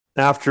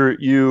after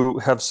you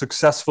have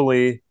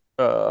successfully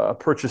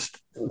purchased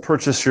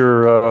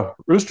your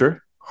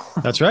rooster.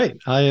 That's right.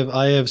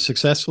 I have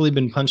successfully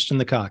been punched in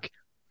the cock.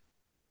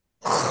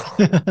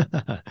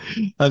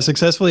 I've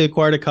successfully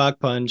acquired a cock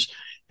punch,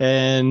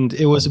 and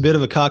it was a bit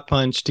of a cock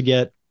punch to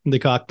get the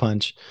cock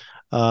punch.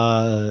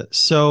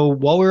 So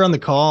while we were on the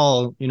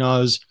call, I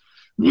was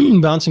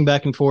bouncing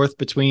back and forth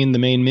between the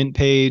main Mint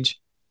page,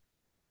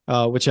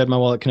 which I had my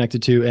wallet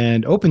connected to,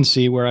 and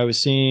OpenSea, where I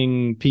was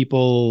seeing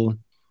people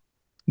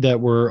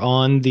that were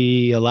on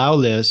the allow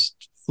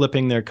list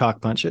flipping their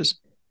cock punches.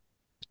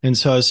 And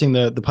so I was seeing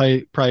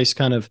the price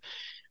kind of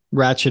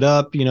ratchet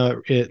up.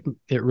 It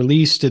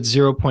released at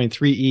zero point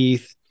 0.3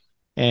 ETH,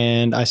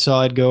 and I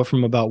saw it go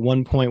from about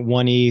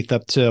 1.1 ETH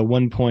up to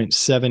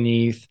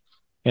 1.7 ETH,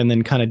 and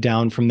then kind of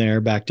down from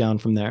there, back down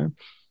from there.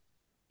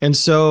 And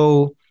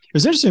so it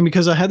was interesting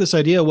because I had this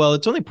idea. Well,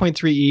 it's only zero point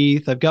 0.3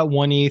 ETH. I've got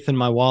 1 ETH in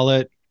my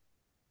wallet,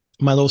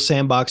 my little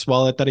sandbox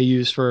wallet that I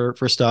use for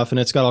stuff, and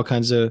it's got all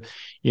kinds of,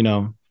 you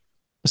know,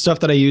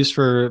 stuff that I use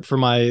for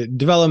my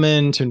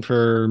development and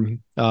for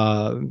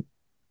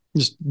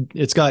just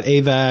it's got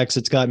AVAX,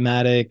 it's got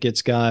Matic,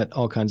 it's got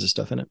all kinds of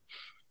stuff in it.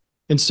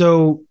 And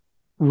so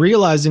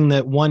realizing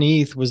that 1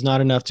 ETH was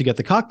not enough to get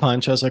the cock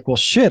punch, I was like, well,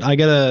 shit, I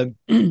gotta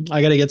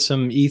I gotta get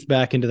some ETH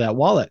back into that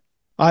wallet.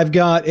 I've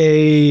got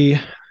a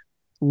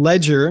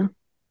Ledger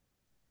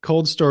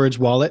cold storage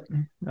wallet,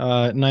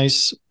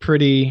 nice,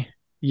 pretty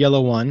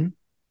yellow one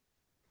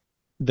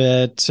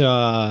that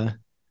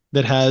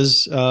that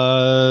has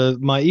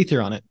my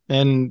Ether on it,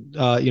 and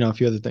a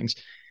few other things.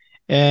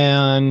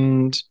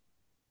 And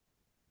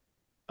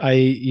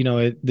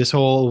this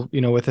whole,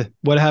 with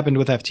what happened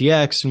with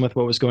FTX and with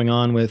what was going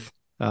on with,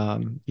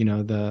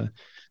 the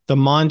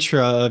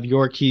mantra of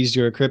your keys,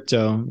 your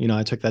crypto,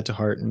 I took that to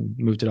heart and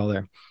moved it all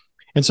there.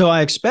 And so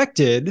I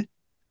expected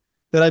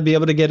that I'd be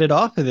able to get it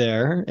off of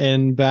there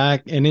and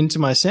back and into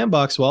my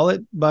sandbox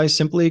wallet by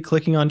simply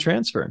clicking on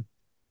transfer.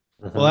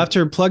 Well, Mm-hmm.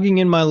 after plugging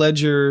in my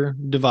Ledger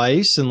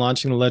device and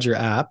launching the Ledger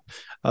app,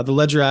 the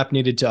Ledger app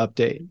needed to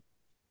update.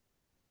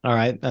 All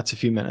right, that's a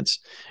few minutes.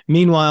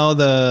 Meanwhile,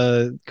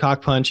 the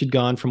cock punch had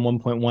gone from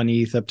 1.1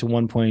 ETH up to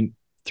 1.3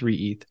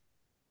 ETH.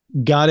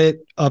 Got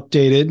it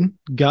updated,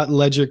 got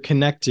Ledger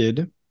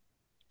connected,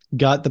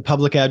 got the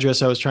public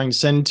address I was trying to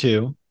send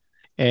to,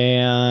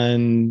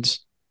 and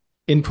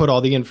input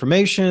all the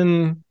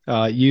information,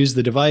 use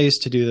the device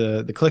to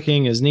do the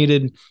clicking as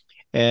needed.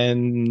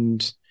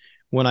 And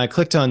when I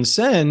clicked on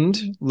send,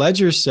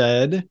 Ledger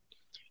said,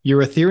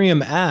 your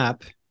Ethereum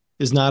app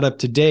is not up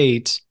to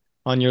date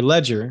on your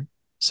Ledger,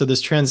 so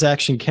this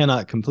transaction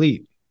cannot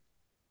complete.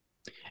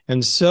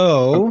 And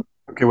so,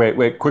 Okay,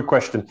 wait. Quick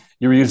question.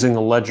 You're using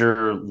the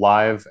Ledger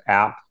Live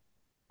app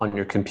on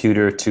your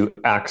computer to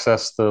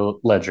access the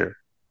ledger.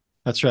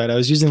 that's right. I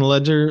was using the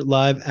Ledger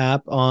Live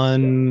app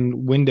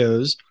on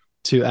Windows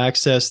to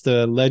access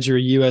the Ledger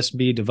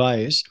USB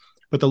device,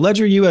 but the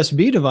Ledger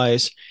USB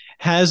device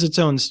has its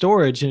own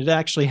storage, and it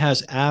actually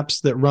has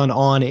apps that run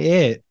on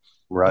it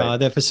Right.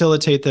 that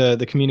facilitate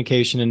the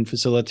communication and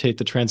facilitate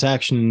the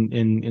transaction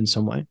in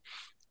some way.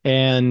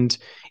 And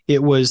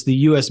it was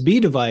the USB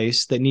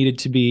device that needed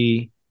to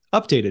be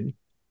updated.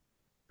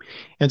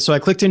 And so I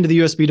clicked into the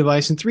USB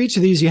device, and for each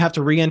of these, you have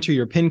to re-enter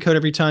your PIN code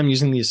every time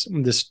using this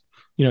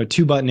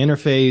 2-button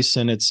interface,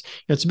 and it's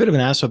a bit of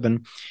an ass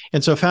whipping.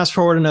 And so fast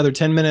forward another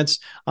 10 minutes,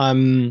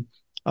 I'm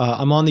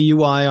on the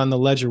UI on the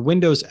Ledger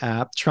Windows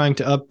app trying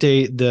to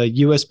update the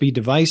USB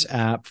device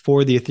app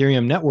for the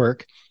Ethereum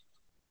network,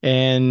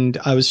 and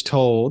I was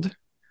told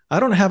I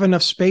don't have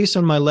enough space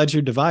on my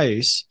Ledger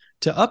device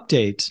to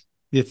update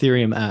the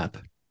Ethereum app.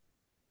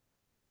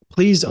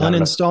 Please Not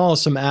enough. uninstall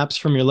some apps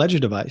from your Ledger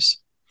device.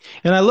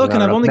 And I look, and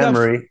Not I've enough only got,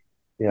 memory.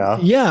 Yeah.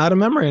 yeah, out of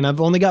memory, and I've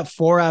only got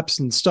 4 apps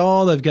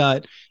installed. I've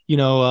got,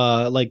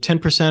 like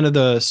 10% of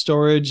the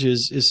storage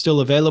is still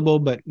available,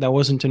 but that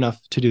wasn't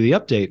enough to do the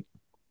update.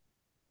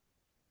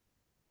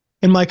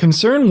 And my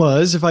concern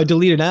was if I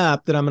delete an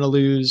app, that I'm going to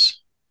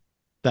lose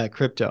that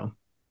crypto.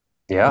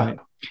 Yeah. Right.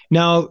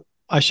 Now,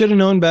 I should have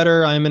known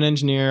better. I'm an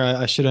engineer.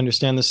 I should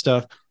understand this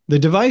stuff. The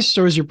device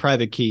stores your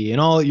private key, and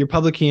all your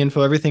public key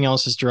info, everything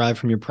else is derived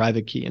from your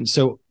private key. And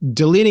so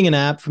deleting an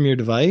app from your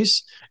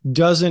device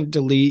doesn't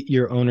delete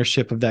your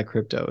ownership of that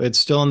crypto. It's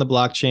still on the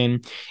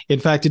blockchain. In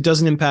fact, it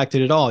doesn't impact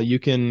it at all.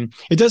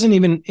 It doesn't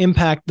even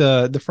impact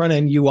the front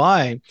end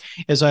UI,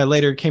 as I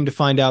later came to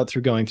find out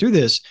through going through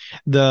this.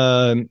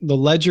 The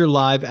Ledger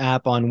Live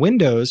app on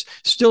Windows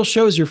still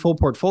shows your full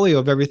portfolio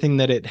of everything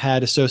that it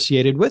had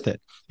associated with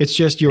it. It's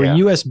just your Yeah.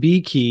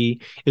 USB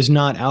key is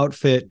not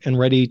outfit and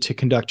ready to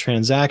conduct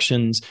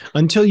transactions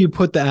until you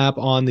put the app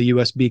on the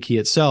USB key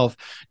itself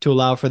to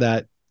allow for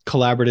that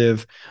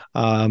collaborative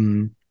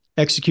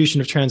execution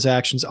of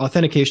transactions,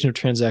 authentication of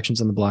transactions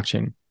on the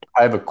blockchain.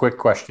 I have a quick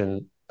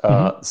question.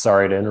 Mm-hmm.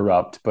 Sorry to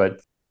interrupt, but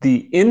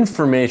the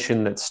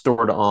information that's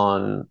stored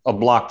on a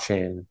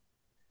blockchain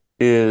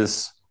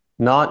is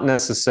not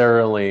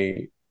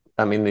necessarily,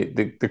 I mean,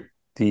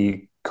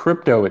 the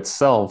crypto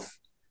itself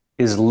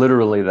is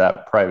literally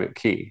that private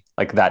key.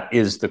 Like that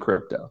is the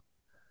crypto.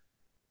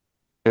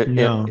 It,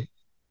 No. it,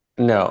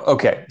 no.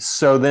 Okay.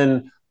 So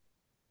then,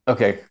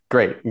 okay,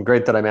 great.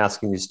 Great that I'm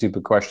asking these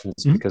stupid questions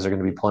Mhm. because there are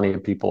going to be plenty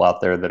of people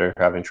out there that are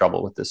having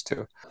trouble with this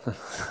too.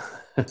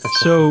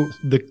 So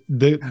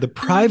the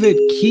private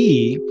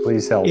key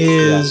Please help.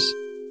 Yeah. is,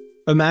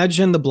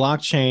 imagine the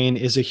blockchain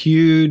is a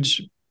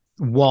huge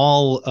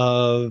wall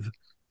of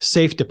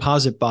safe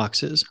deposit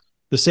boxes.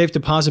 The safe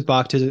deposit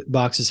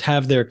boxes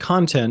have their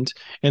content,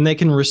 and they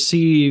can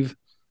receive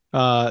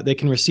currency, they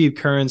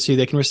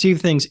can receive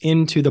things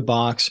into the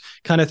box,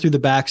 kind of through the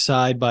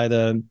backside by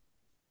the,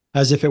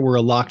 as if it were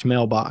a locked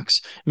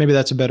mailbox. Maybe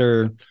that's a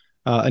better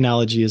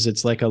analogy. Is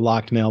it's like a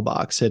locked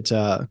mailbox. It's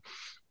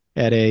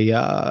at a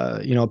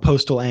a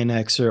postal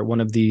annex or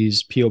one of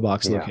these PO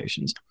box Yeah.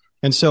 locations.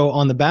 And so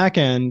on the back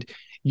end,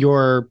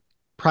 your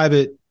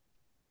private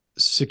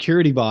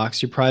security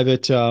box, your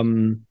private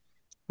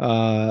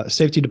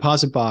safety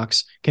deposit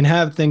box can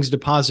have things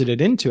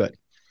deposited into it.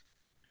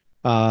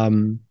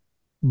 Um,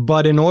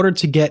 but in order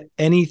to get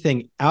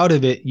anything out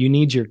of it, you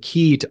need your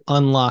key to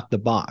unlock the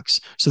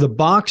box. So the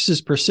box is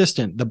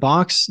persistent. The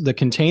box, the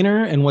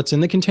container, and what's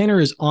in the container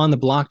is on the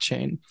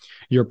blockchain.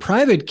 Your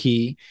private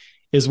key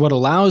is what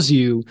allows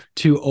you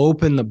to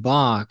open the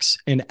box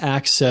and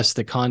access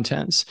the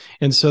contents.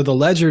 And so the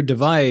ledger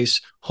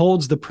device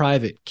holds the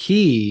private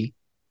key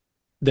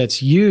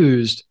that's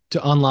used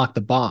to unlock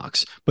the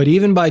box. But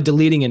even by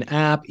deleting an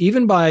app,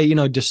 even by,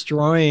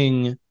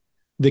 destroying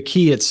the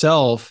key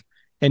itself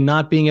and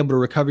not being able to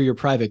recover your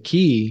private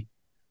key,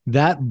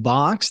 that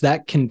box,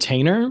 that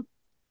container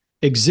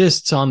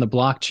exists on the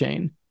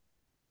blockchain.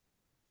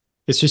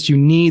 It's just you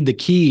need the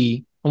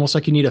key, almost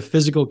like you need a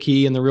physical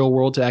key in the real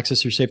world to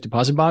access your safe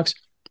deposit box.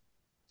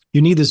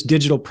 You need this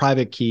digital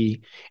private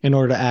key in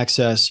order to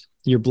access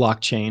your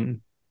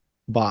blockchain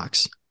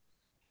box.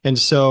 And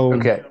so,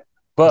 Okay.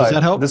 does that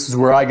But help? this is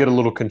where I get a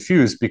little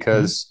confused Mm-hmm.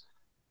 because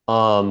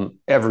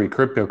every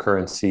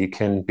cryptocurrency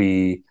can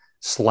be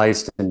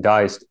sliced and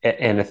diced,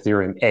 and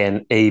Ethereum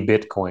and a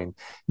Bitcoin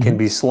can Mm-hmm.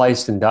 be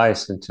sliced and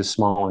diced into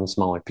smaller and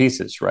smaller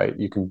pieces, right?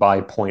 You can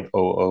buy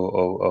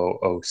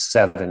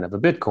 0.00007 of a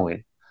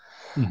Bitcoin.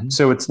 Mm-hmm.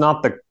 So it's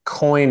not the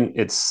coin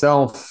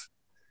itself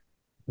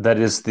that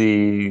is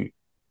the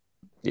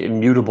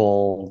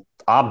immutable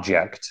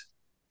object.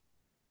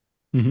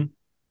 Mm-hmm.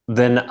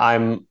 Then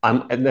I'm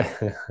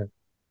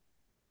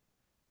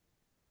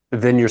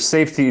then your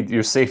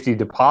safety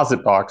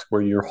deposit box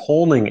where you're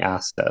holding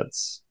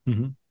assets,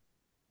 Mm-hmm.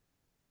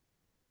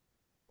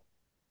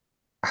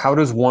 how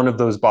does one of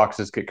those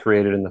boxes get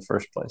created in the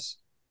first place?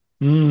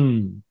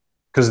 Mm.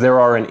 Because there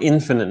are an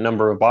infinite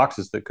number of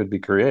boxes that could be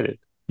created.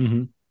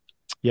 Mm-hmm.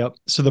 Yep.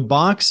 So the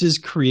box is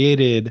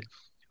created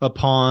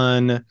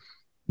upon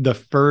the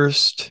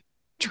first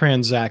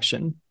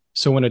transaction.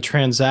 So when a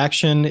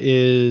transaction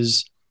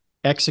is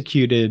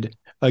executed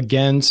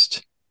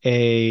against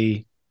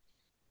a,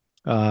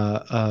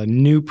 a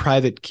new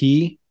private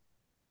key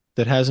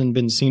that hasn't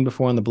been seen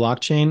before on the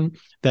blockchain,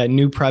 that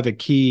new private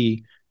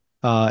key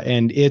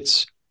and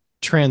its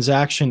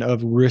transaction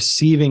of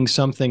receiving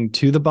something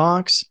to the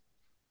box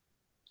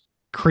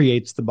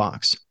creates the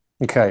box.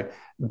 Okay,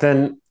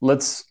 then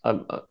let's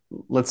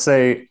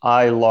say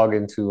I log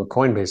into a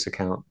Coinbase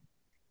account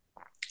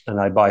and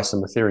I buy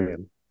some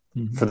Ethereum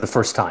Mm-hmm. for the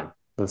first time.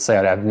 Let's say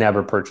I've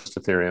never purchased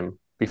Ethereum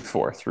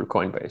before through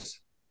Coinbase.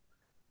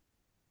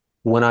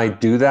 When I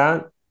do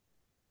that,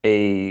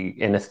 an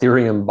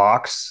Ethereum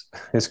box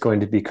is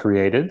going to be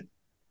created.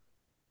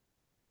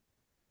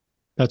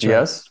 That's right.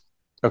 Yes.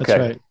 That's Okay.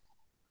 right.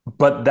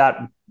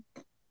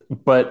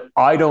 But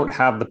I don't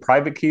have the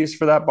private keys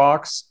for that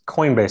box.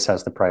 Coinbase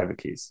has the private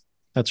keys.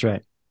 That's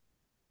right.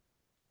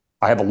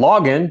 I have a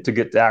login to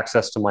get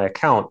access to my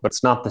account, but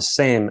it's not the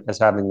same as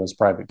having those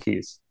private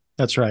keys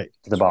That's right.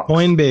 to the box.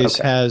 Coinbase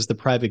Okay. has the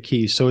private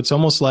key. So it's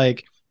almost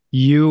like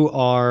you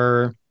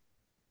are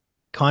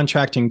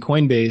contracting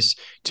Coinbase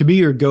to be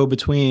your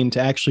go-between to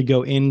actually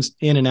go in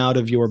and out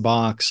of your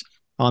box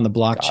on the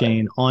Got it.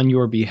 blockchain on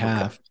your Okay.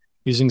 behalf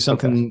using Okay.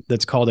 something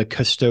that's called a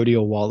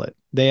custodial wallet.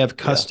 They have Yeah.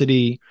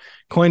 custody.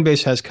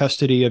 Coinbase has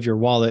custody of your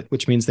wallet,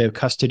 which means they have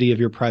custody of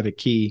your private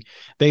key.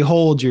 They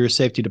hold your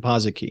safety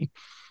deposit key.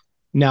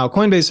 Now,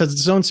 Coinbase has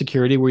its own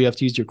security where you have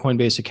to use your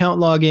Coinbase account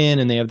login,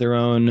 and they have their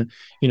own,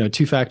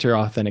 two-factor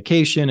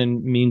authentication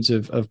and means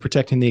of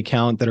protecting the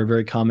account that are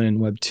very common in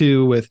Web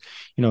 2 with,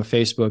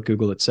 Facebook,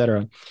 Google, et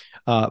cetera.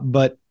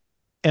 But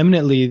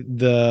eminently,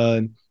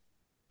 the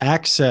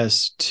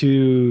access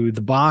to the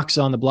box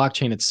on the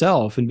blockchain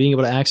itself and being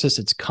able to access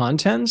its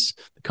contents,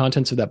 the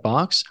contents of that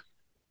box,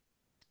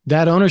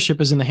 that ownership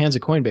is in the hands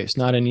of Coinbase,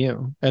 not in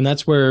you. And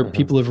that's where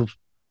Mm-hmm.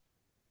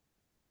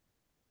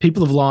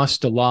 people have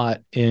lost a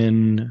lot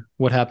in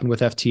what happened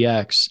with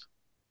FTX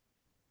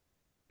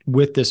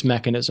with this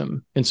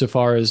mechanism,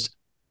 insofar as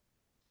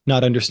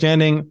not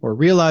understanding or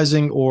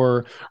realizing,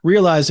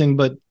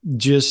 but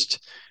just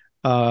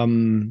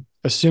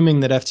assuming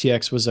that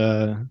FTX was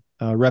a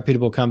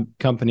reputable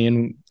company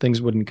and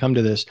things wouldn't come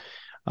to this.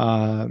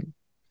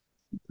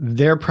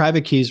 Their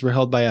private keys were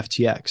held by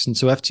FTX. And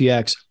so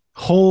FTX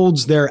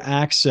holds their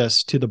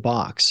access to the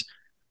box.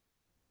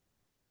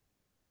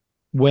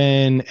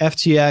 when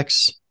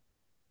FTX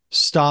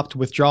stopped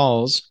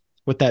withdrawals,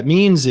 what that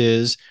means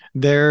is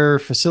their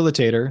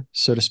facilitator,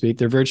 so to speak,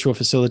 their virtual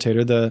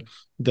facilitator, the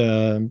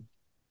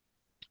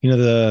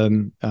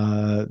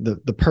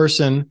the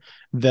person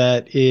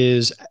that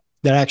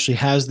actually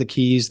has the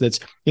keys, that's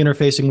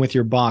interfacing with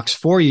your box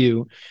for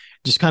you,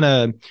 just kind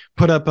of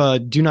put up a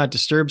do not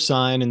disturb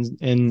sign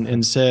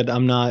and said,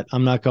 I'm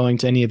not going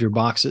to any of your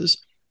boxes.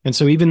 And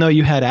so even though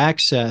you had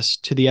access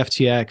to the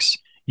FTX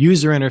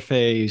user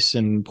interface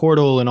and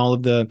portal and all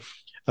of the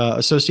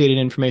associated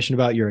information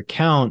about your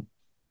account,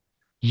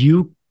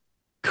 you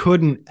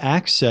couldn't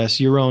access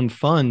your own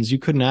funds. You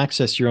couldn't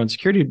access your own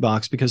security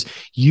box because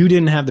you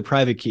didn't have the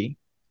private key.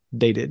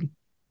 They did.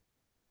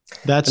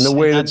 And the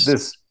way that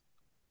this,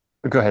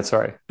 go ahead,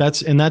 sorry.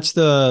 That's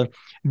the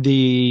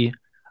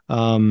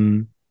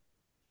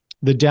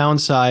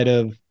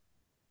downside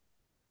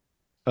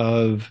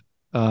of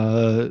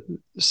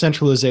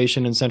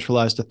centralization and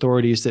centralized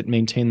authorities that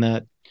maintain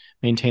that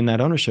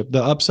ownership.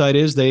 The upside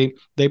is they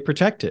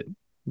protect it.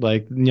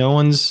 Like no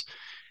one's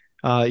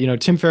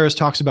Tim Ferriss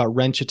talks about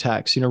wrench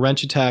attacks.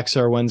 Wrench attacks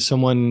are when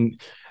someone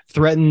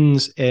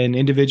threatens an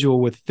individual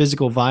with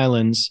physical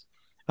violence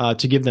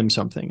to give them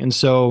something. And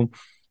so,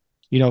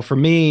 for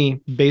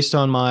me, based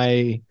on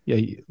my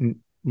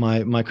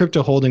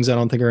crypto holdings, I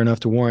don't think are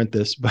enough to warrant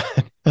this,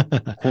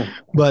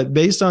 but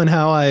based on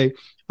how I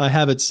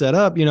have it set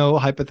up,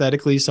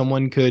 hypothetically,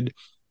 someone could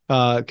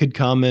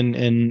come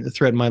and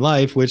threaten my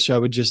life, which I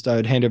would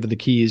hand over the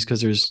keys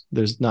because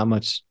there's not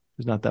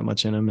that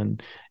much in them,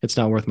 and it's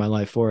not worth my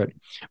life for it.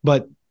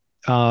 But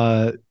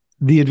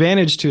the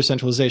advantage to a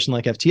centralization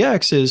like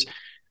FTX is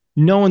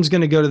no one's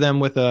going to go to them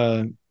with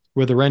a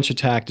wrench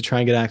attack to try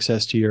and get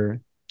access to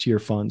your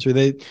funds, or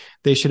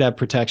they should have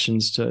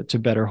protections to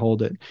better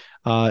hold it.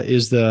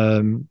 Is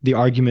the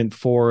argument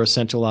for a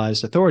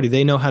centralized authority?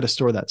 They know how to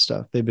store that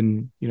stuff. They've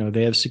been,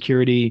 they have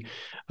security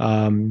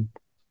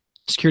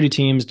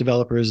teams,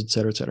 developers, et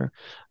cetera.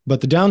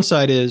 But the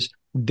downside is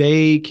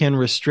they can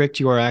restrict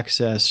your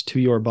access to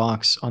your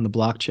box on the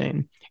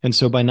blockchain. And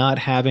so by not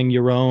having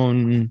your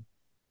own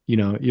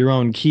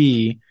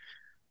key,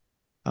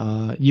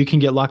 you can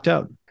get locked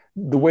out.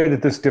 The way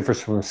that this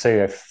differs from, say,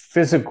 a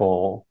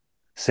physical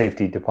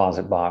safety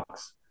deposit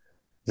box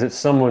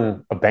is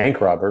that a bank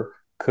robber,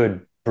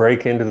 could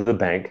break into the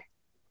bank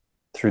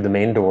through the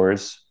main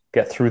doors,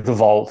 get through the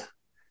vault,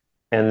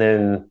 and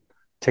then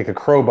take a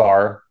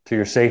crowbar to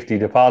your safety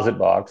deposit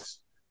box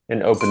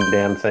and open the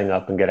damn thing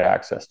up and get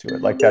access to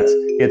it. Like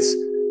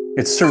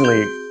it's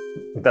certainly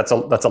that's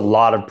a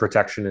lot of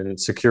protection and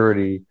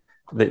security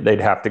that they'd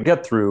have to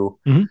get through.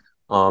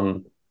 Mm-hmm.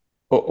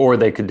 Or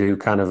they could do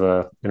kind of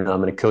I'm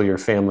going to kill your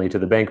family to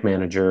the bank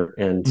manager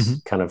and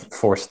kind of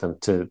force them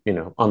to,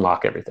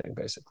 unlock everything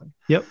basically.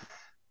 Yep.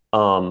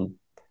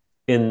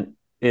 In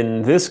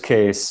this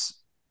case,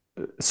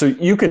 so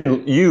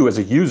you as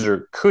a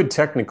user could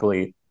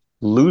technically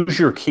lose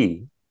your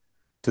key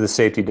to the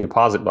safety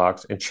deposit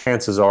box, and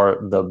chances are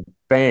the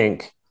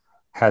bank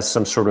has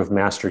some sort of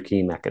master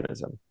key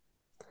mechanism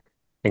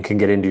and can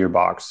get into your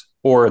box,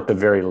 or at the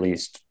very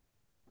least,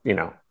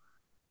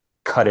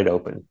 cut it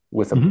open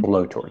with a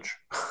blowtorch.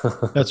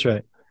 That's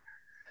right.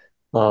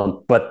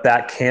 But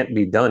that can't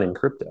be done in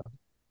crypto.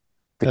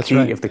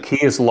 If the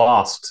key is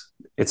lost,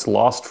 it's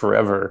lost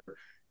forever,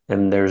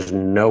 and there's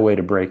no way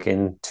to break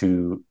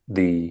into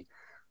the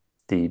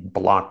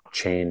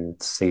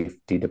blockchain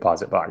safety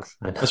deposit box.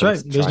 That's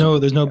right. There's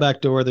no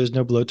back door. There's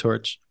no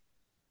blowtorch.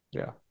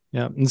 Yeah.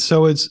 And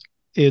so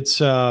it's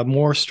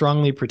more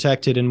strongly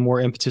protected and more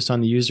impetus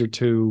on the user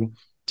to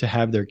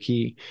have their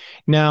key.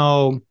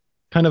 Now,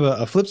 kind of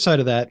a flip side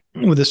of that,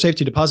 with a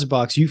safety deposit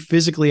box, you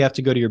physically have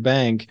to go to your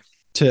bank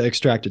to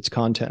extract its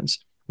contents.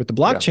 With the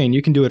blockchain,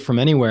 you can do it from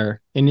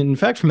anywhere, and in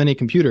fact, from any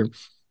computer.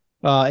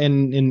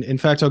 And in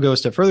fact, I'll go a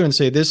step further and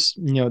say this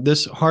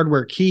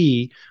hardware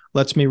key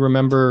lets me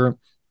remember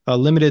a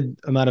limited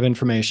amount of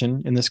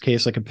information, in this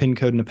case, like a PIN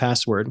code and a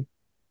password.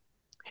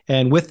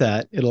 And with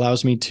that, it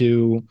allows me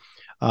to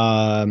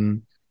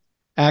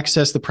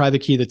access the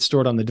private key that's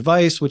stored on the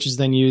device, which is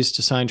then used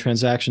to sign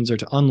transactions or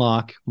to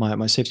unlock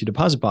my safety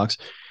deposit box.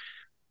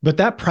 But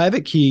that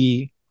private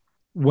key,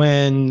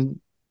 when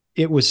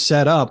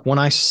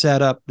I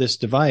set up this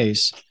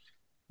device,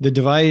 the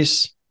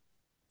device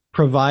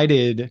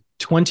provided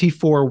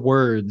 24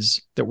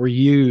 words that were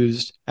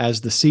used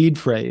as the seed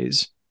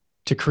phrase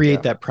to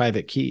create that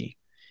private key.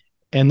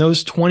 And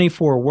those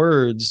 24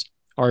 words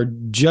are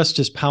just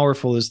as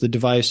powerful as the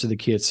device or the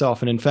key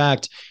itself. And in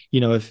fact,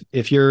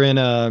 if you're in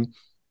a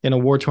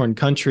war-torn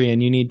country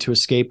and you need to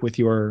escape with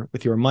your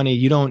money,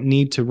 you don't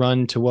need to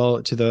run to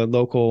the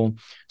local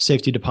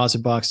safety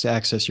deposit box to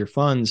access your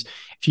funds.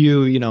 If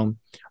you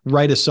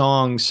write a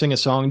song, sing a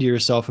song to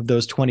yourself of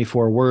those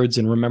 24 words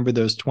and remember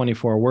those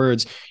 24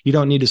 words, you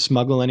don't need to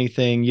smuggle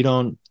anything.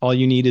 All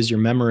you need is your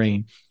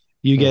memory.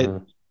 You get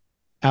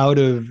out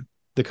of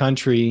the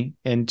country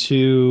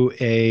into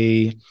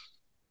a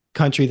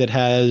country that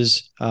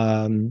has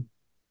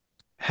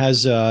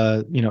has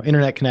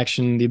internet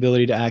connection, the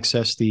ability to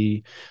access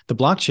the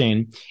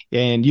blockchain,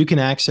 and you can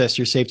access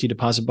your safety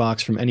deposit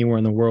box from anywhere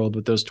in the world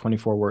with those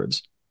 24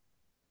 words.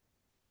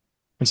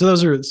 And so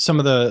those are some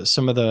of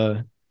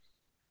the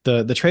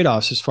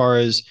trade-offs, as far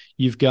as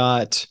you've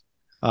got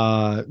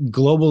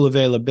global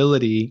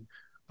availability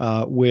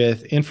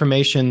with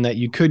information that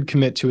you could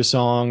commit to a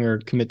song or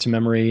commit to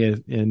memory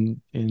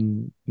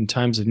in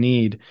times of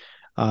need.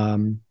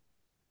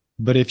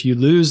 But if you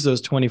lose those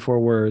 24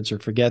 words or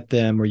forget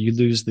them, or you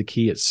lose the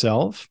key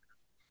itself,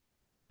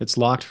 it's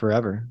locked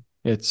forever.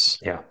 It's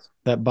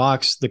that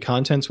box, the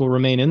contents will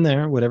remain in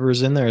there. Whatever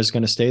is in there is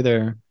going to stay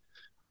there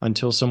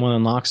until someone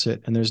unlocks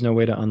it. And there's no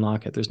way to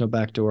unlock it. There's no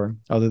back door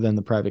other than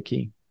the private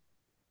key.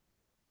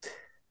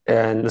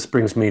 And this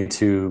brings me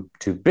to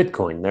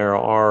Bitcoin. There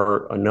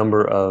are a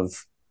number of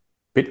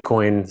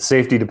Bitcoin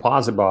safety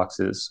deposit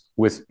boxes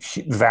with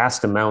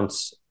vast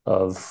amounts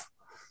of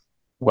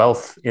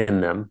wealth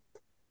in them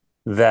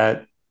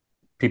that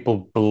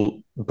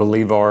people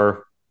believe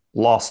are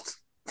lost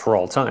for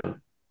all time,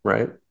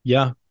 right?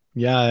 Yeah.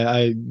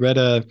 I read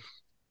a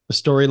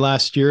story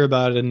last year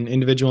about an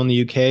individual in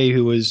the UK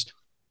who was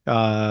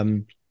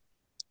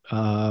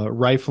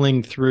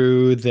rifling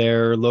through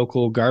their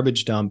local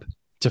garbage dump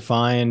to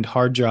find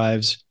hard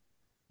drives,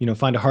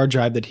 find a hard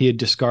drive that he had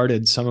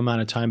discarded some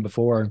amount of time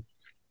before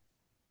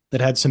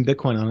that had some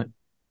Bitcoin on it,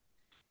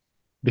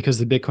 because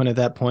the Bitcoin at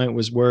that point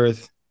was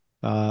worth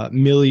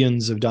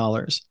millions of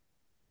dollars,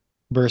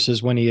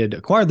 versus when he had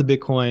acquired the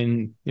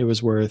Bitcoin, it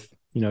was worth,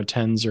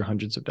 tens or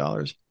hundreds of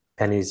dollars.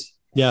 Pennies.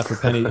 Yeah, for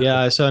pennies. Yeah,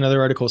 I saw another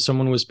article.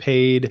 Someone was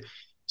paid,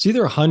 it's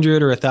either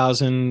 100 or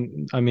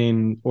 1,000. I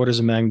mean, orders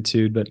of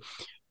magnitude, but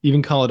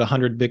even call it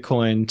 100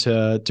 Bitcoin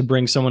to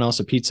bring someone else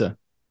a pizza.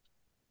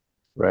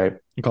 Right.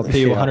 I'll pay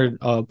you 100.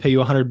 I'll pay you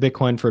 100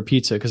 Bitcoin for a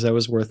pizza, because that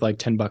was worth like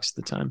 $10 at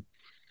the time.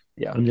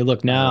 Yeah. And you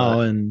look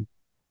now and.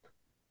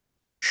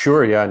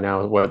 Sure. Yeah.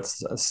 Now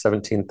what's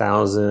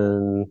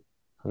 17,000,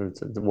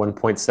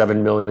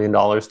 $1.7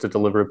 million to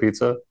deliver a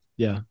pizza?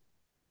 Yeah.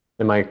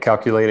 Am I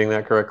calculating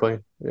that correctly?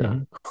 Yeah.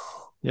 Mm-hmm.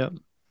 Yep.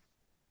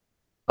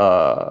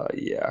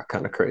 Yeah,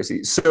 kind of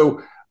crazy.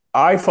 So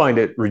I find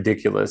it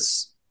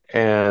ridiculous,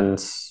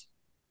 and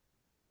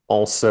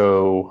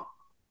also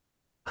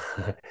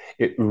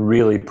it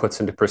really puts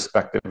into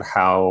perspective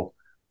how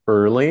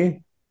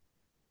early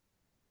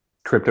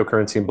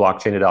cryptocurrency and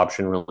blockchain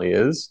adoption really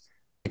is,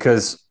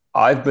 because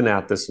I've been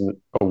at this in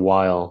a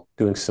while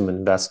doing some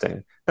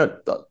investing.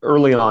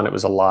 Early on, it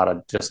was a lot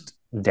of just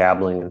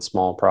dabbling in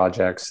small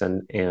projects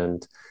and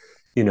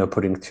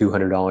putting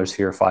 $200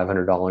 here,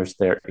 $500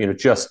 there,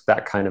 just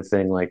that kind of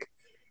thing, like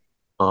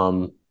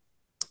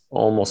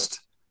almost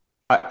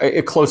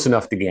close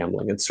enough to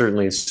gambling. It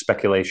certainly is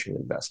speculation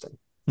investing,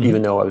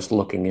 even though I was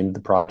looking into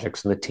the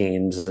projects and the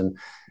teams and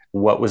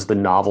what was the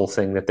novel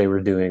thing that they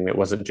were doing. It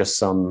wasn't just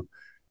some,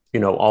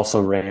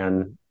 also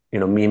ran,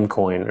 meme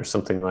coin or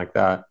something like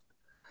that.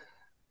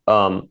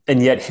 And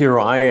yet here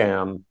I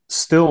am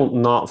still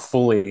not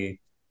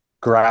fully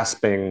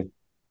grasping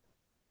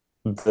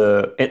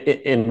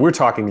and we're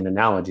talking in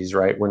analogies,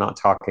 right? We're not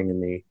talking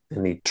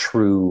in the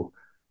true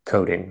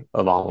coding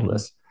of all of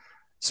this.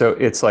 So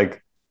it's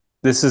like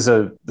this is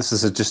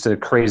just a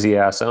crazy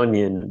ass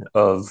onion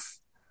of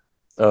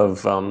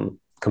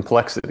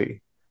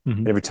complexity.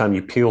 And every time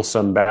you peel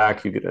some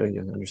back, you get to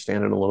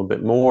understand it a little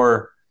bit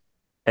more,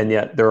 and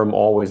yet there are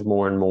always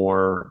more and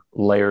more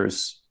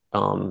layers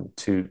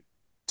to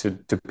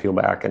peel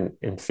back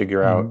and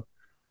figure out.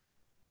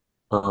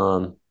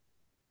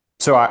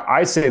 So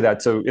I say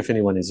that, so if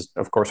anyone is,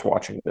 of course,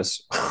 watching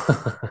this,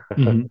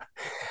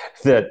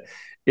 that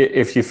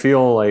if you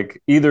feel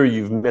like either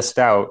you've missed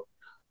out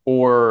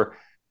or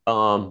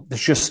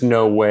there's just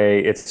no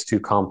way, it's too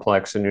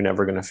complex and you're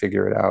never going to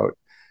figure it out.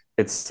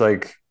 It's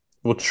like,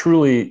 well,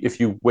 truly, if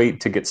you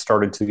wait to get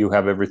started till you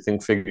have everything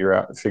figured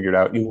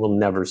out, you will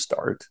never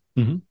start.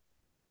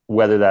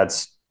 Whether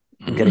that's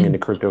getting into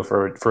crypto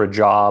for a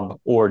job,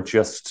 or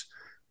just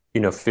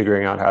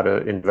figuring out how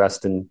to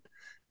invest in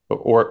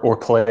or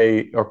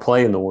play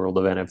in the world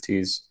of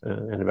NFTs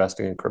and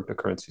investing in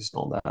cryptocurrencies and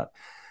all that.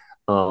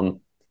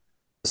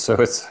 So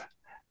it's,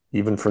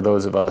 even for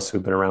those of us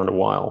who've been around a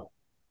while,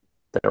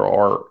 there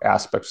are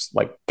aspects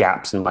like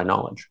gaps in my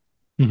knowledge.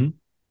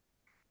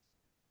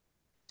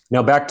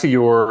 Now back to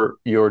your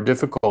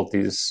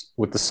difficulties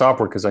with the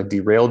software, because I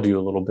derailed you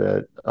a little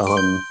bit.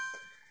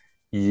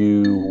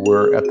 You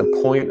were at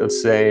the point of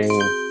saying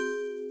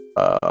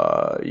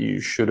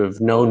you should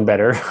have known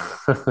better.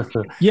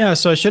 Yeah,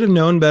 so I should have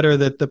known better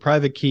that the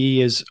private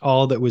key is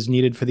all that was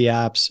needed for the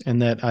apps,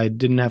 and that I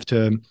didn't have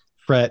to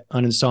fret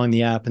uninstalling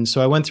the app. And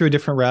so I went through a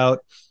different route.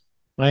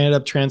 I ended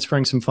up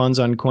transferring some funds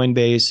on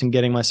Coinbase and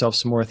getting myself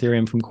some more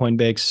Ethereum from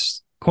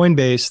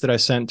Coinbase that I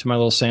sent to my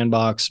little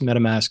sandbox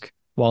MetaMask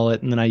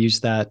wallet. And then I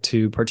used that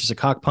to purchase a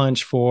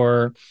COCKPUNCH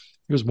for,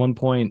 it was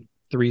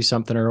 1.3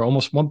 something, or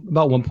about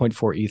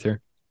 1.4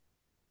 Ether.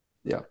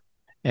 Yeah.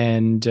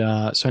 And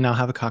so I now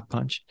have a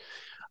COCKPUNCH.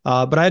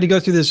 But I had to go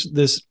through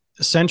this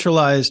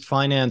centralized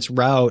finance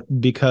route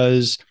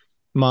because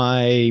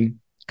my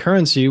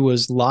currency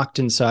was locked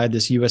inside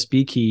this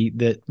USB key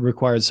that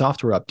required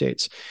software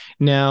updates.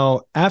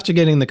 Now, after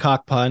getting the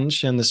cock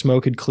punch and the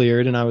smoke had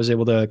cleared and I was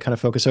able to kind of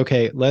focus,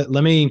 okay, let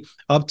me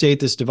update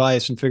this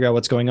device and figure out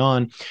what's going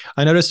on.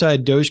 I noticed I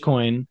had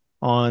Dogecoin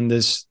on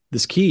this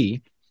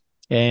key,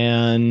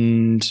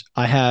 and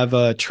I have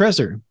a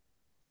Trezor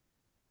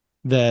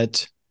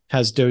that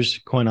has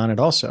Dogecoin on it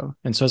also.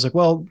 And so I was like,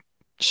 well,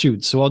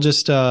 shoot. So I'll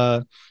just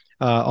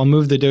I'll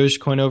move the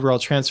Dogecoin over. I'll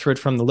transfer it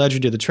from the ledger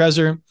to the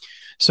Trezor.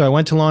 So I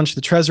went to launch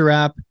the Trezor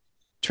app.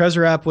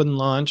 Trezor app wouldn't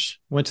launch.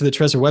 Went to the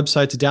Trezor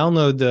website to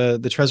download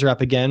the Trezor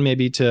app again,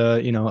 maybe to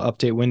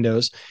update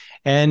Windows.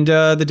 And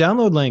the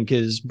download link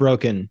is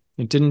broken.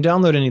 It didn't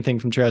download anything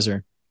from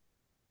Trezor.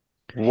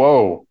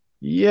 Whoa.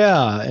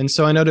 Yeah, and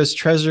so I noticed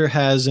Trezor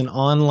has an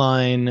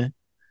online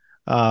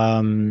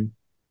app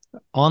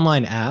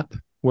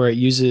where it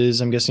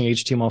uses, I'm guessing,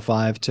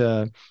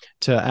 HTML5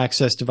 to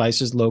access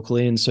devices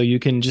locally. And so you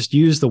can just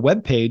use the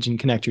web page and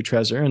connect your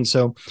Trezor. And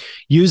so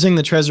using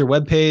the Trezor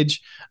web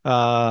page,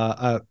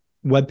 web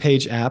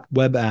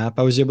app,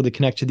 I was able to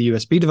connect to the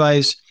USB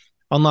device,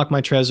 unlock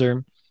my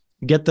Trezor,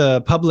 get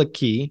the public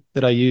key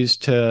that I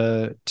used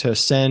to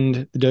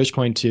send the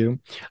Dogecoin to.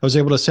 I was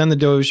able to send the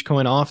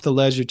Dogecoin off the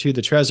ledger to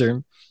the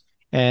Trezor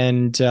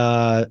and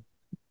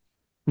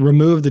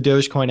remove the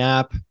Dogecoin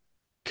app.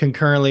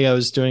 Concurrently, I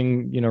was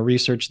doing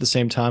research at the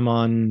same time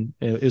on.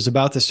 It was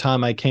about this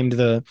time I came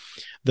to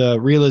the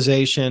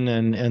realization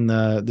and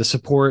the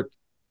support,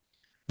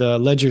 the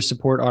Ledger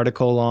support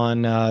article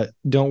on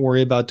don't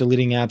worry about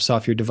deleting apps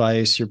off your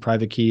device. Your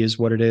private key is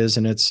what it is,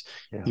 and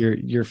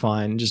you're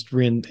fine. Just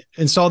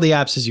install the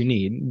apps as you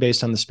need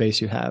based on the space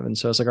you have. And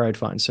so I was like, all right,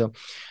 fine. So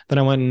then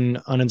I went and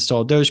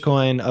uninstalled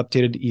Dogecoin,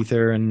 updated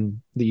Ether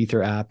and the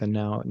Ether app, and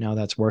now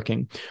that's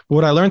working. But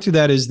what I learned through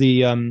that is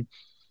the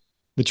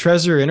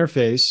Trezor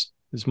interface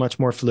is much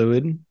more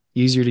fluid,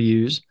 easier to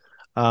use,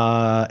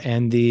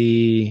 and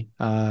the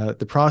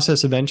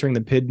process of entering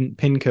the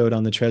PIN code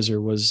on the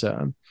Trezor was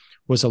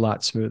a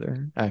lot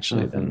smoother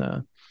actually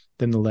than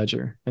the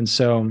Ledger. And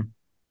so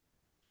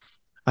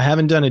I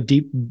haven't done a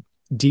deep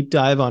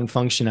dive on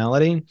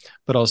functionality,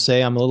 but I'll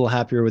say I'm a little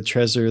happier with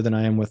Trezor than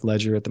I am with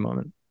Ledger at the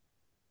moment,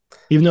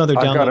 even though their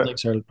download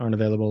links aren't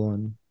available.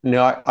 And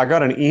I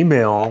got an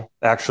email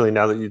actually.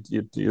 Now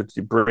that you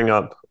bring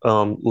up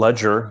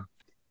Ledger.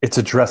 It's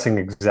addressing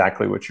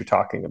exactly what you're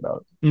talking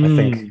about.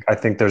 I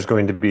think there's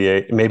going to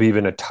be maybe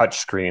even a touch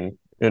screen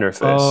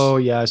interface. Oh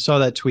yeah, I saw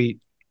that tweet.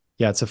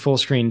 Yeah, it's a full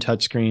screen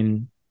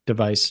touchscreen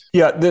device.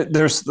 Yeah,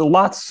 there's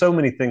so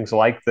many things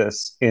like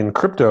this in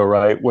crypto,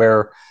 right?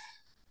 Where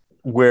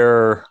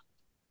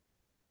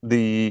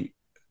the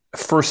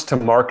first to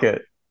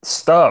market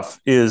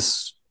stuff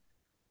is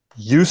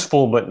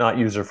useful but not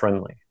user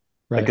friendly.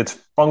 Right. Like it's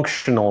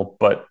functional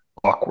but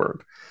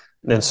awkward.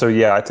 And so,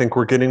 yeah, I think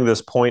we're getting to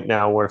this point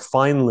now where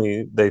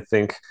finally they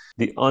think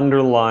the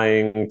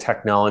underlying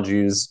technology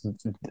is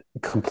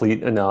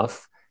complete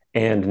enough,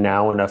 and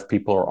now enough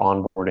people are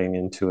onboarding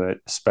into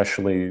it,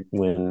 especially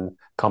when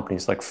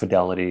companies like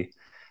Fidelity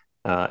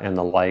and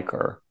the like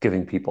are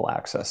giving people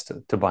access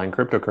to buying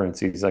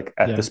cryptocurrencies. Like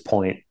at this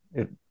point,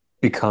 it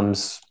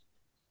becomes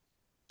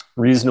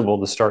reasonable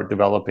to start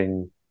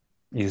developing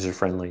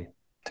user-friendly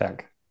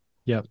tech.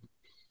 Yep.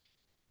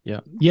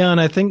 Yeah. Yeah.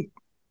 And I think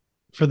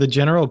for the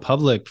general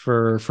public,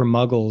 for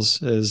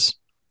muggles, as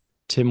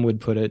Tim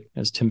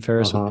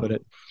Ferriss would put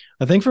it,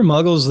 I think for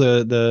muggles,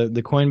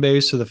 the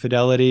Coinbase or the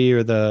Fidelity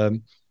or the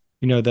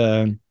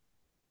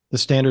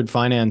standard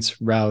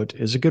finance route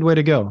is a good way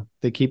to go.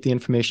 They keep the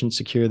information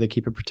secure, they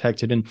keep it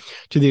protected, and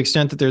to the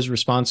extent that there's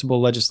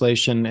responsible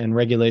legislation and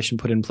regulation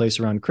put in place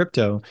around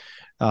crypto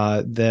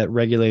that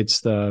regulates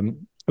the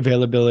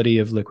availability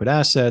of liquid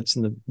assets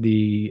and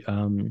the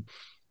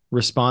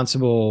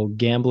responsible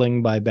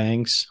gambling by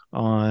banks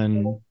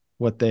on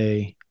what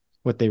they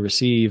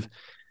receive.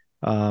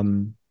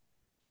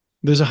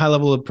 There's a high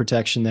level of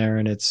protection there,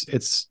 and it's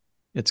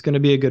going to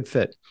be a good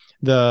fit.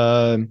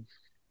 The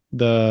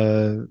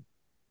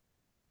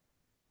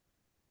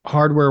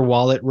hardware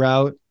wallet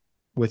route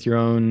with your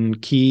own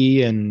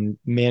key and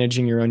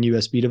managing your own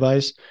USB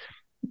device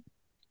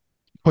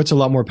puts a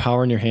lot more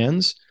power in your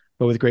hands,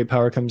 but with great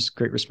power comes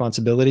great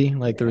responsibility,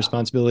 like the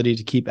responsibility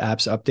to keep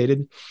apps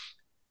updated.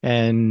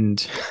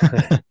 And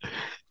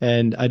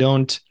and I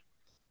don't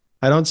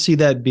see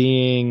that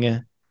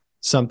being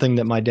something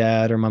that my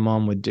dad or my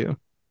mom would do.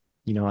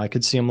 I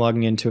could see him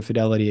logging into a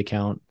Fidelity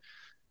account.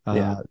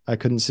 I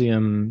couldn't see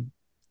him,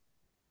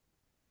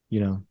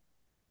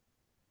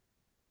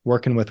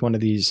 working with one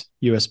of these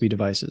USB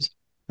devices,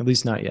 at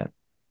least not yet.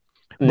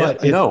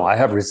 But I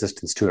have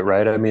resistance to it,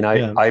 right? I mean,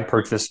 I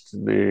purchased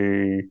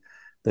the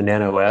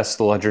Nano S,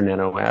 the Ledger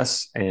Nano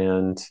S,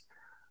 and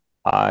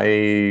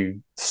I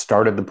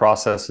started the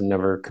process and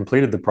never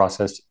completed the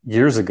process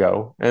years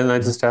ago. And I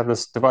just have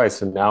this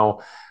device. And now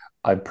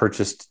I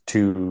purchased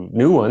 2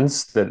 new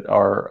ones that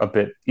are a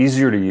bit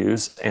easier to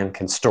use and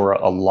can store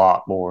a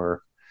lot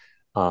more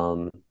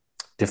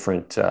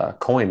different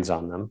coins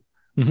on them.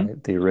 Mm-hmm.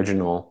 Right? The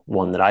original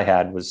one that I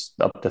had was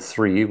up to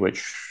 3,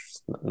 which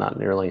just not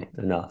nearly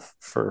enough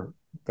for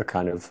the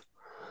kind of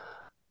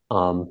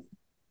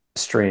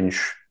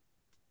strange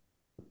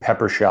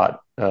pepper shot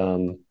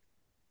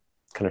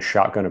kind of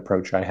shotgun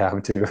approach I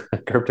have to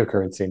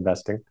cryptocurrency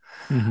investing.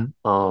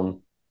 Mm-hmm.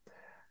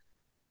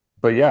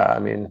 But yeah, I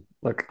mean,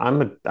 look,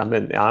 I'm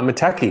a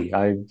techie.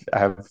 I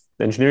have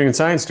engineering and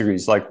science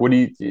degrees. Like, what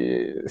do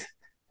you?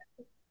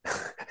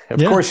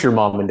 Of Yeah. course, your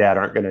mom and dad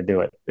aren't going to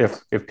do it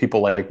if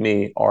people like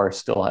me are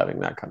still having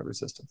that kind of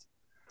resistance.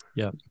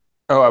 Yeah.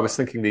 Oh, I was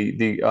thinking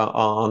the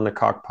on the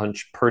cock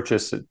punch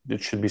purchase,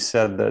 it should be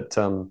said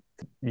that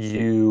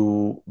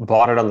you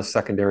bought it on the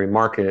secondary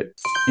market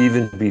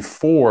even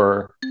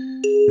before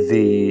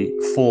the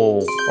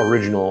full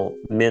original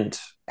mint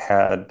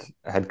had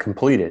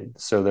completed.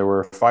 So there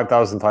were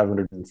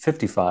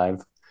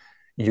 5,555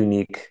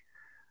 unique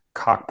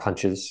cock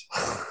punches.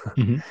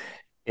 Mm-hmm.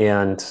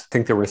 And I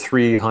think there were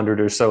 300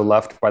 or so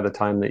left by the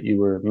time that you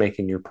were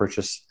making your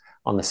purchase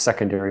on the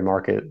secondary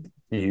market.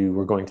 You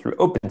were going through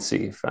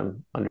OpenSea, if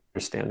I'm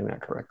understanding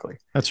that correctly.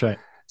 That's right.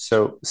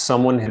 So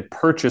someone had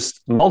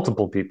purchased,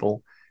 multiple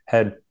people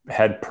had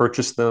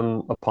purchased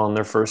them upon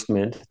their first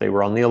mint. They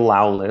were on the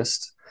allow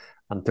list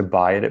to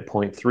buy it at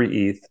 0.3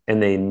 ETH,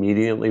 and they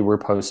immediately were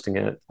posting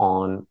it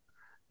on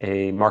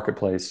a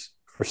marketplace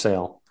for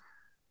sale.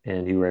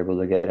 And you were able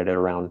to get it at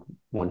around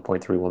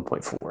 1.3,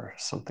 1.4,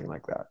 something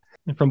like that.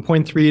 From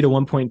 0.3 to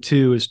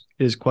 1.2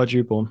 is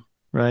quadruple,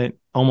 right?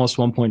 Almost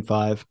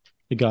 1.5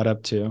 it got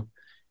up to.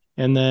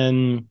 And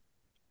then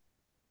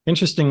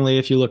interestingly,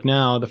 if you look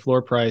now, the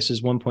floor price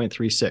is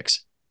 1.36.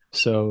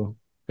 So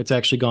it's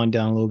actually gone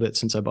down a little bit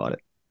since I bought it.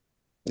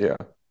 Yeah.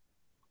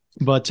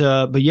 But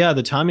yeah,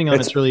 the timing on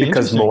it's really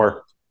because interesting.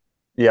 more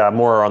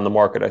are on the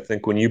market. I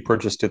think when you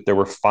purchased it, there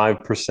were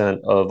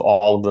 5% of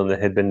all of them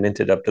that had been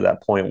minted up to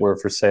that point were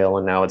for sale,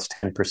 and now it's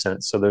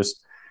 10%. So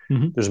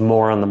Mm-hmm. there's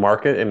more on the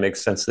market. It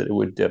makes sense that it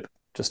would dip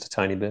just a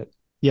tiny bit.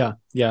 Yeah,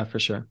 for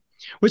sure.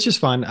 Which is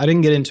fine. I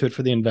didn't get into it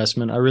for the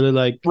investment. I really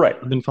like. Right.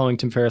 I've been following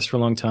Tim Ferriss for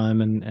a long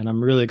time, and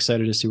I'm really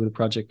excited to see where the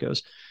project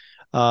goes.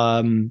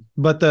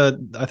 But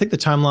I think the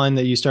timeline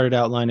that you started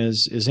outline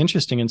is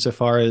interesting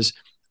insofar as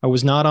I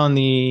was not on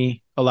the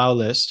allow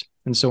list,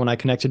 and so when I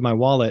connected my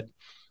wallet,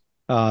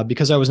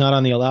 because I was not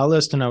on the allow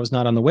list and I was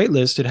not on the wait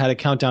list, it had a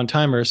countdown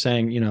timer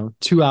saying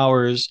 2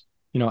 hours,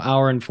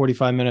 hour and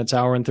 45 minutes,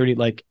 hour and 30.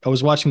 Like I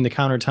was watching the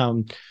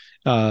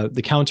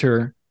the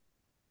counter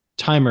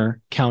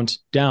timer count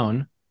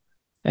down,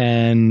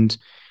 and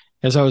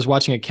as I was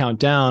watching it count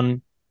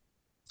down,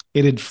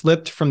 it had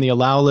flipped from the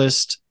allow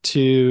list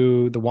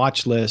to the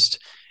watch list,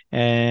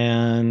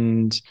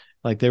 and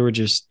like they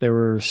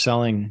were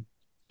selling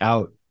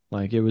out.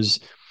 Like it was,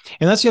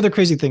 and that's the other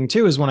crazy thing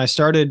too, is when I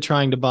started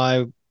trying to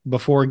buy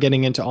before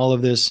getting into all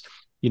of this,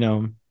 you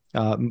know,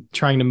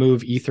 trying to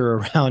move ether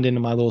around into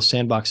my little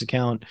sandbox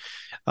account,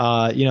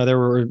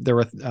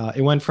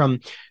 it went from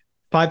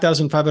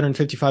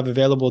 5,555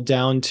 available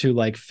down to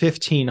like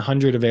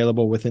 1,500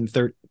 available within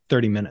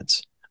 30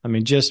 minutes. I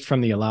mean, just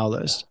from the allow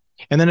list.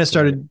 And then it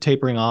started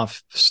tapering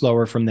off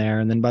slower from there.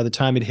 And then by the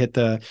time it hit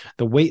the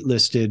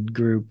waitlisted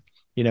group,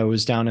 it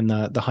was down in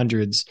the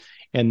hundreds.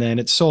 And then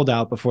it sold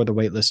out before the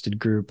waitlisted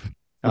group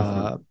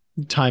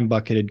time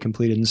bucket had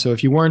completed. And so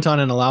if you weren't on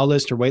an allow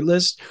list or wait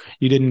list,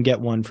 you didn't get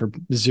one for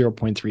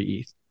 0.3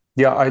 ETH.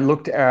 Yeah, I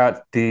looked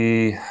at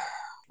the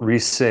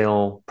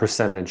resale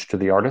percentage to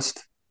the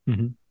artist,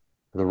 the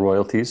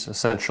royalties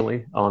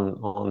essentially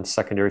on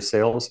secondary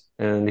sales,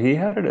 and he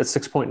had it at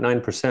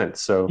 6.9%.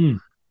 So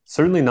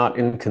certainly not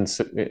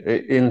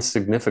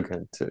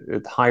insignificant.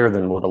 It's higher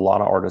than what a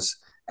lot of artists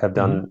have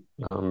done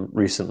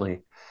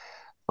recently.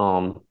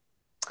 And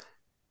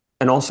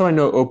also, I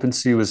know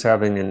OpenSea was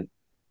having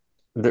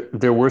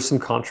there were some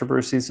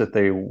controversies that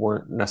they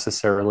weren't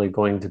necessarily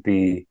going to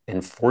be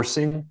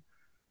enforcing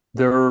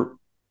their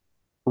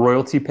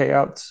royalty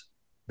payouts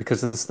because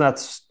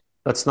that's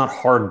not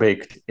hard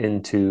baked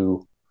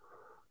into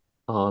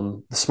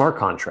the smart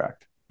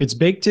contract. It's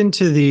baked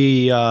into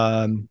the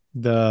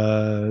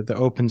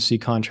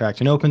OpenSea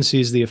contract, and OpenSea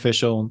is the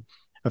official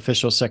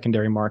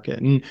secondary market.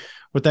 And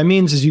what that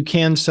means is you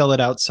can sell it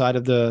outside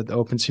of the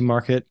OpenSea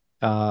market.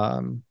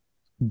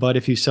 But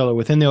if you sell it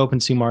within the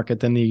OpenSea market,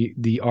 then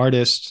the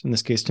artist, in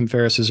this case Tim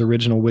Ferriss's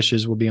original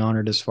wishes, will be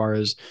honored as far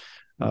as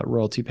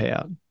royalty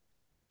payout.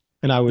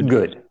 And I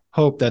would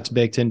hope that's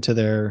baked into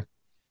the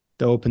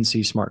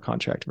OpenSea smart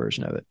contract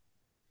version of it.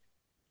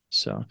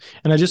 So,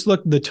 and I just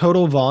looked, the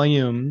total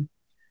volume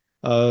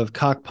of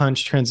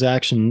COCKPUNCH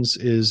transactions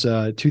is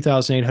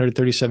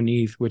 2,837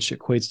 ETH, which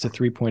equates to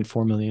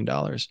 $3.4 million.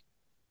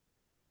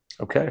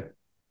 Okay.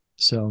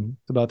 So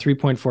about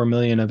 3.4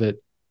 million of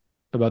it,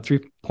 about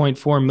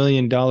 $3.4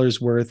 million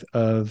worth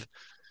of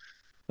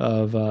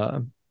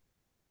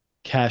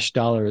cash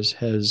dollars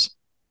has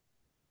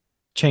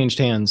changed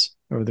hands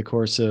over the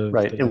course of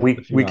right. And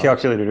we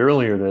calculated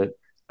earlier that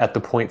at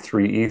the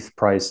 0.3 ETH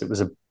price, it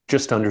was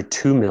just under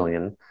 2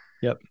 million.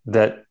 Yep.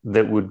 That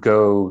would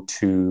go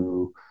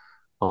to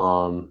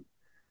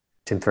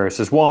Tim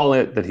Ferriss's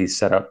wallet that he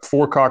set up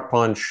for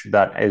COCKPUNCH.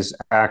 That is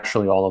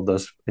actually all of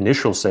those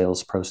initial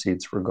sales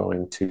proceeds were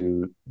going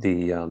to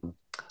the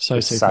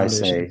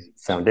Foundation.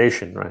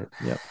 Foundation, right?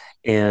 Yep.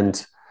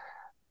 And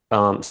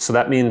so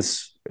that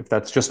means if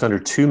that's just under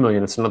 2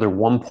 million, it's another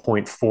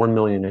 1.4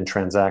 million in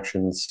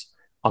transactions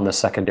on the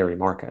secondary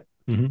market.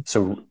 Mm-hmm.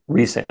 So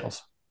resales.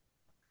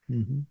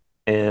 Mm-hmm.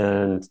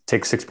 And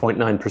take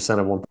 6.9%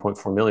 of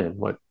 1.4 million.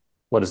 What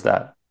is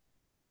that?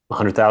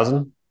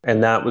 100,000?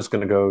 And that was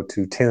going to go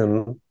to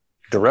Tim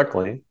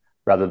directly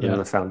rather than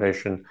the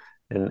foundation.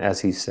 And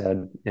as he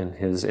said in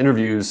his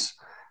interviews,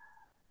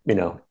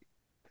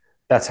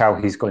 that's how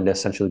he's going to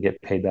essentially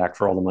get paid back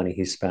for all the money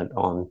he spent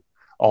on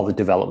all the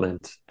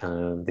development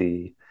and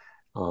the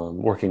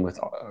working with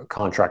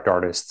contract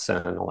artists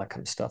and all that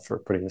kind of stuff for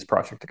putting this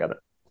project together.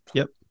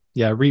 Yep.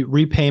 Yeah.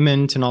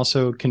 Repayment and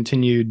also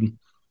continued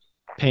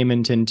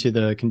payment into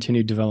the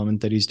continued development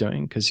that he's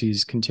doing, because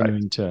he's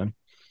continuing to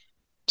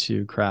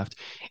craft.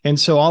 And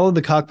so all of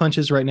the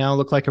COCKPUNCHes right now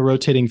look like a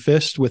rotating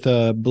fist with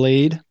a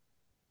blade.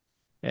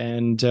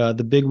 And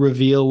the big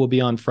reveal will be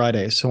on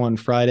Friday. So on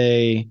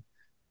Friday,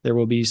 there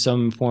will be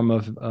some form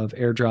of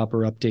airdrop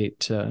or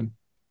update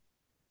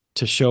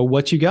to show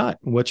what you got,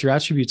 what your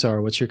attributes are,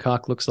 what your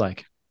cock looks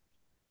like.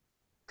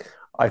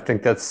 I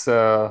think that's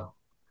a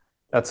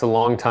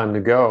long time to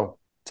go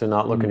to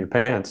not look in your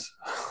pants.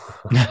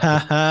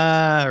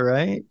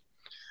 Right.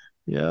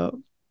 Yeah.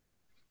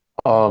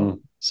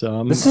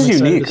 So this is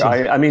unique.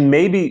 I mean,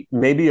 maybe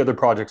other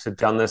projects have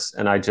done this,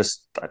 and I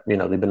just,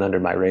 they've been under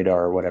my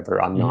radar or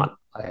whatever. I'm not,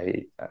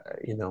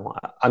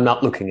 I'm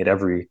not looking at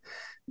every,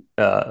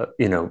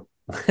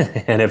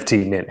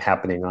 NFT mint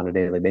happening on a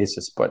daily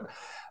basis, but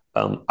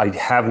I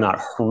have not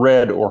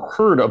read or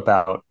heard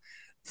about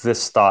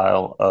this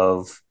style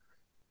of,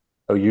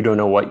 oh, you don't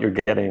know what you're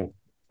getting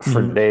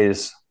for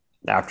days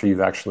after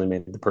you've actually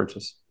made the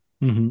purchase.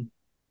 Mm-hmm.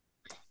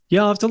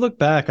 Yeah, I'll have to look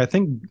back. I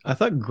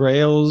thought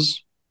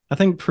Grails, I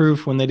think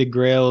Proof, when they did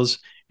Grails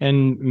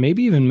and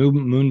maybe even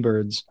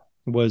Moonbirds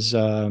was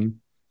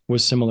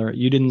similar.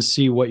 You didn't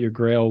see what your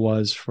Grail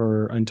was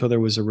until there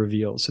was a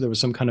reveal. So there was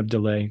some kind of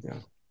delay. Yeah.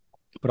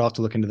 But I'll have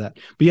to look into that.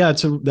 But yeah,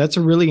 that's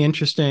a really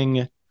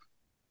interesting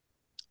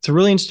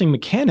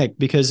mechanic,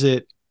 because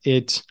it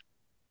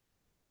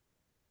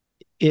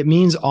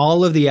means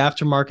all of the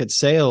aftermarket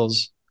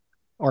sales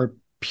are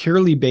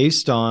purely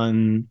based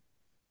on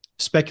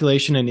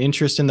speculation and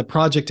interest in the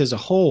project as a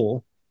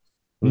whole,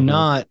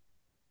 not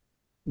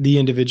the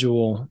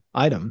individual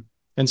item.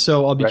 And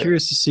so I'll be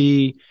curious to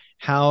see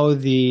how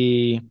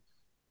the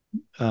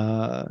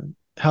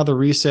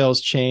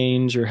resales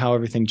change, or how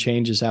everything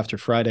changes after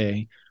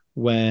Friday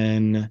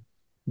when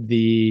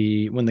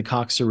the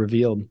cocks are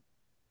revealed.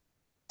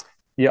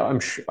 Yeah,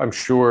 I'm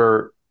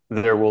sure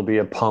there will be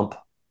a pump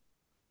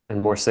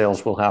and more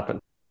sales will happen.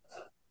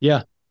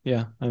 Yeah,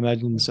 I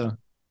imagine so.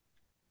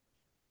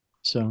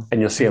 And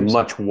you'll see a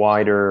much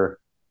wider,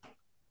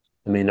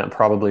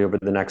 probably over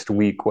the next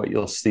week, what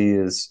you'll see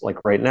is,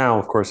 like right now,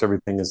 of course,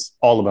 everything is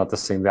all about the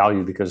same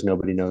value because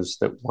nobody knows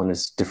that one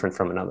is different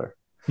from another.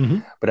 Mm-hmm.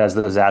 But as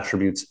those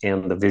attributes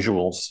and the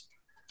visuals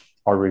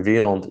are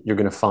revealed, you're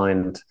going to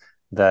find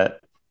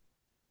that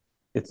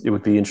it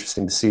would be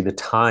interesting to see the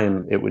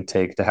time it would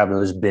take to have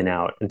those bin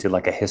out into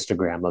like a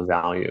histogram of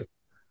value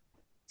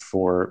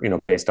for,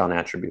 based on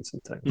attributes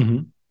and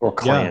things, or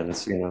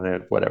clans,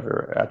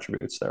 whatever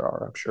attributes there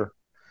are, I'm sure.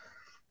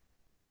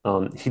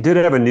 He did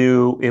have a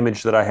new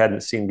image that I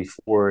hadn't seen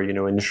before.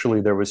 Initially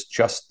there was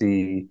just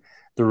the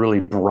really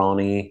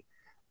brawny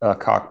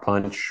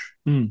COCKPUNCH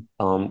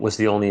was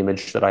the only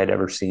image that I had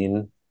ever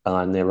seen.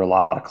 And there were a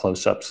lot of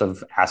close-ups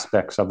of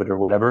aspects of it or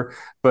whatever.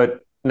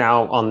 But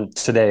now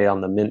today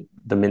on the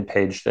mint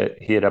page,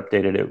 that he had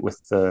updated it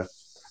with a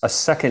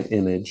second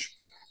image.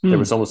 There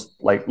was almost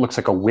looks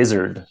like a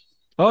wizard.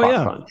 Oh,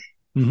 COCKPUNCH.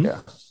 Yeah. Yeah.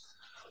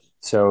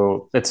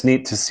 So it's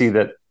neat to see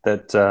that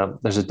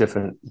there's a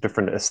different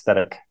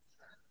aesthetic.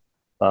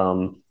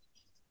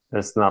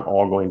 It's not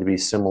all going to be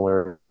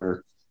similar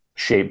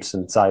shapes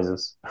and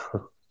sizes.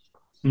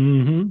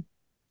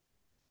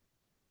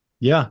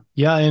 Yeah.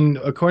 And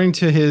according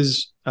to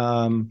his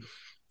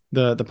the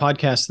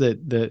podcast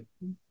that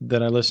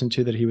I listened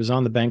to, that he was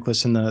on, the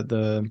Bankless and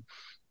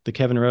the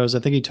Kevin Rose, I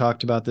think he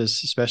talked about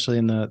this, especially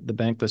in the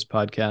Bankless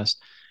podcast.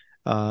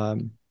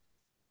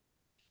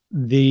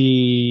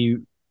 The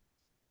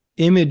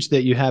image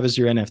that you have as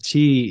your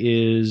NFT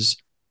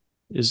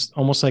is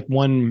almost like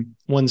one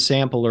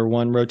sample, or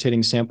one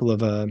rotating sample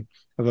of a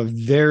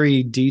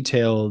very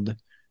detailed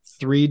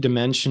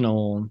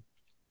 3-dimensional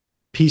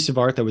piece of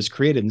art that was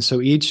created. And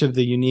so each of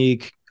the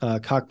unique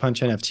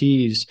COCKPUNCH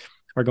NFTs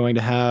are going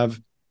to have,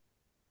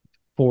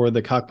 for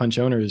the COCKPUNCH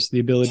owners, the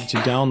ability to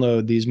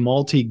download these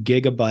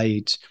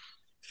multi-gigabyte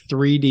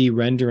 3D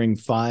rendering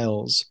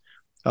files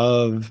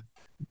of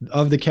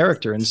the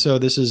character. And so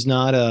this is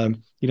not a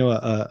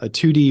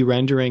 2D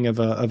rendering of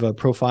a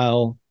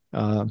profile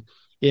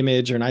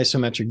image or an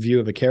isometric view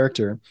of a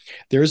character.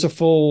 There is a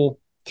full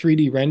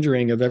 3D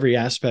rendering of every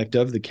aspect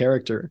of the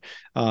character,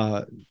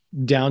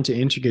 down to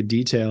intricate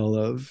detail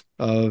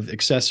of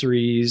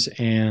accessories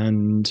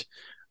and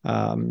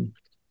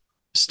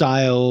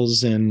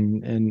styles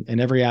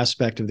and every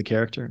aspect of the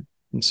character.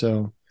 And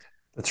so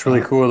That's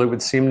really cool. It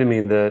would seem to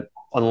me that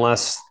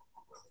unless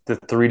the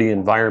 3D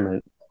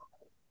environment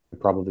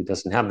probably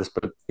doesn't have this,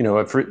 but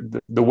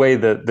the way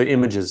that the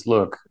images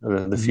look,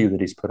 the few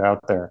that he's put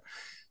out there,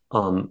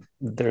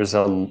 there's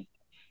a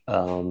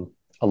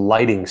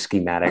lighting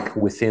schematic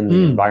within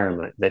the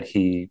environment that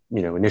he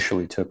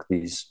initially took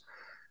these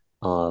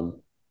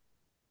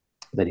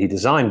that he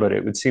designed. But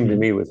it would seem to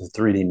me with a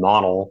 3D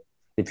model,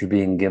 if you're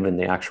being given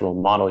the actual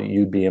model,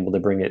 you'd be able to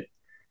bring it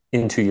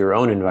into your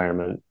own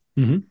environment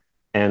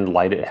and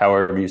light it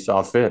however you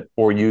saw fit,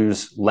 or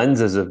use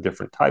lenses of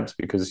different types,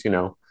 because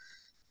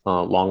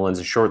long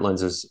lenses, short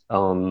lenses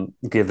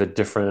give a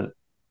different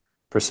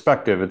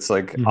perspective. It's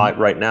like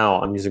right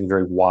now I'm using a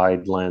very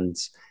wide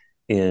lens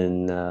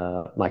in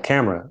my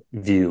camera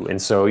view,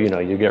 and so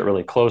you get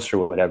really close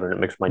or whatever, and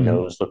it makes my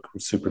nose look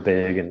super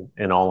big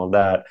and all of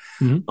that.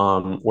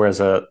 Whereas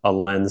a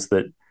lens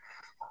that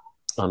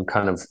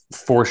kind of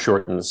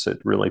foreshortens, it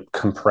really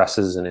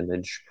compresses an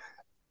image,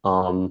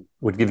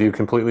 would give you a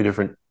completely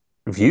different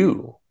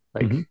view.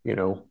 Like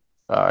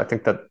I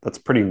think that's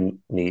pretty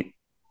neat,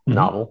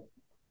 novel.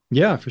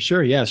 Yeah, for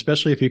sure. Yeah,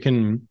 especially if you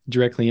can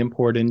directly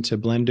import into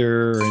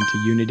Blender or into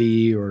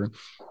Unity or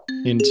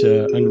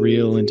into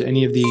Unreal, into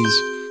any of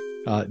these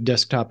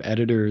desktop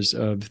editors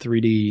of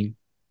 3D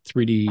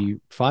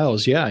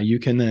files. Yeah, you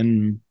can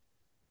then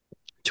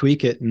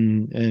tweak it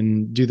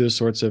and do those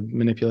sorts of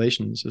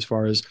manipulations as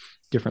far as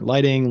different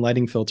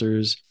lighting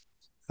filters,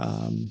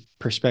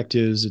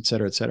 perspectives, et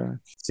cetera, et cetera.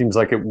 Seems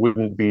like it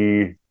wouldn't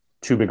be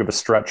too big of a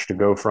stretch to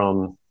go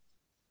from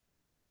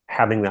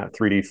having that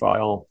 3D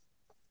file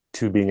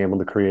to being able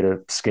to create a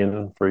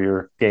skin for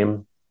your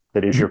game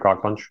that is your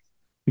Cock Punch.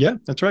 Yeah,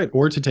 that's right.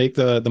 Or to take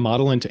the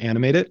model and to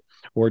animate it,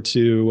 or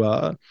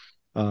to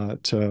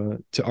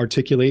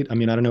articulate. I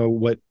mean, I don't know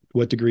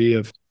what degree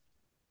of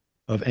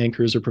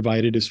anchors are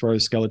provided as far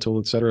as skeletal,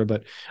 et cetera,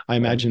 but I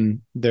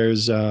imagine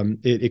there's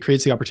it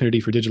creates the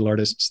opportunity for digital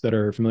artists that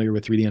are familiar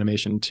with 3D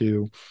animation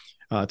to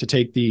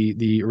take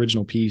the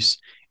original piece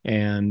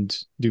and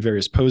do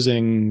various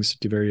posings,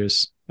 do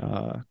various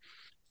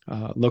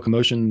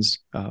locomotions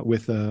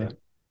with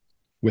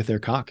their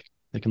cock.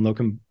 They can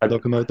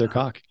locomote their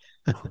cock.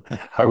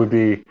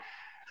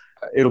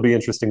 It'll be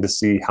interesting to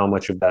see how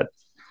much of that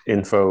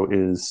info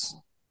is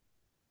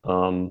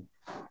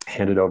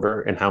handed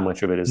over and how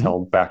much of it is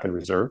held back in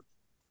reserve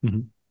Yeah,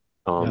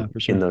 for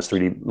sure. in those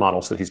 3D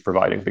models that he's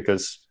providing,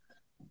 because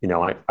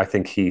I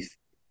think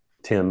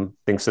Tim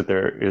thinks that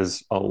there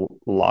is a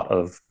lot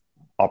of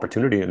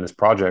opportunity in this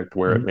project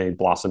where it may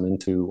blossom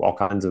into all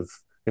kinds of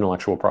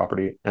intellectual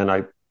property,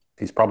 and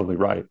he's probably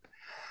right.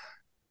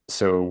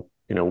 So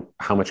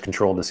how much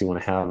control does he want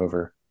to have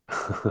over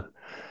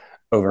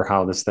over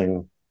how this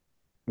thing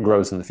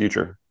grows in the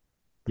future?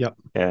 Yep.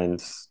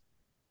 And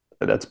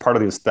that's part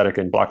of the aesthetic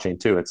in blockchain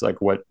too. It's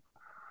like, what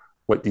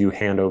do you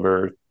hand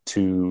over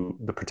to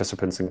the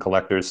participants and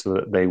collectors so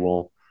that they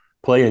will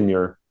play in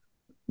your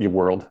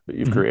world that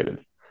you've created,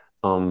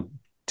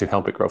 to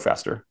help it grow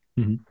faster,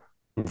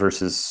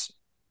 versus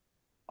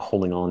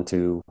holding on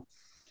to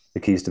the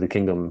keys to the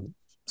kingdom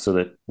so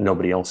that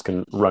nobody else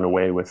can run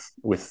away with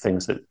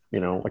things that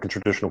like a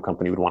traditional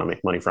company would want to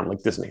make money from,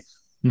 like Disney.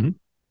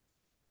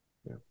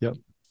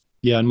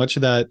 Yeah, and much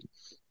of that,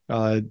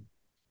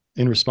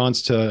 in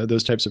response to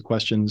those types of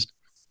questions,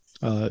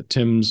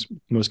 Tim's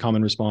most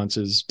common response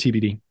is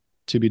TBD,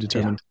 to be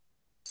determined.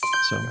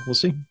 So we'll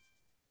see.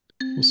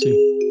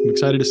 I'm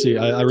excited to see.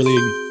 I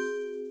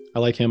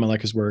like him. I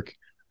like his work,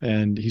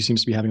 and he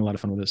seems to be having a lot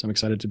of fun with this. I'm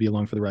excited to be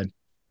along for the ride.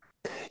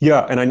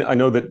 Yeah, and I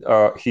know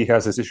that he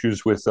has his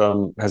issues with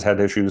has had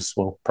issues,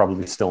 well,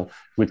 probably still,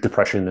 with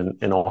depression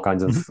and all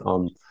kinds of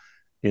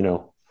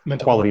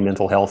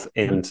mental health,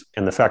 and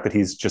the fact that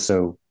he's just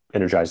so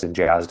energized and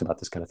jazzed about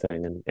this kind of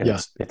thing, and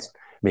it's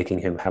making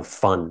him have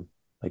fun.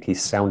 Like, he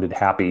sounded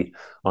happy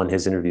on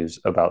his interviews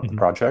about the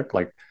project.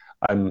 Like,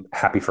 I'm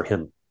happy for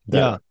him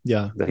that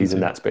he's in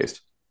that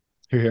space.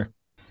 Here.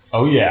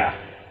 Oh yeah,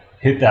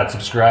 hit that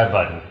subscribe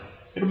button.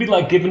 It'll be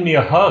like giving me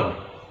a hug,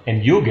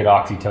 and you'll get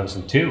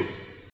oxytocin too.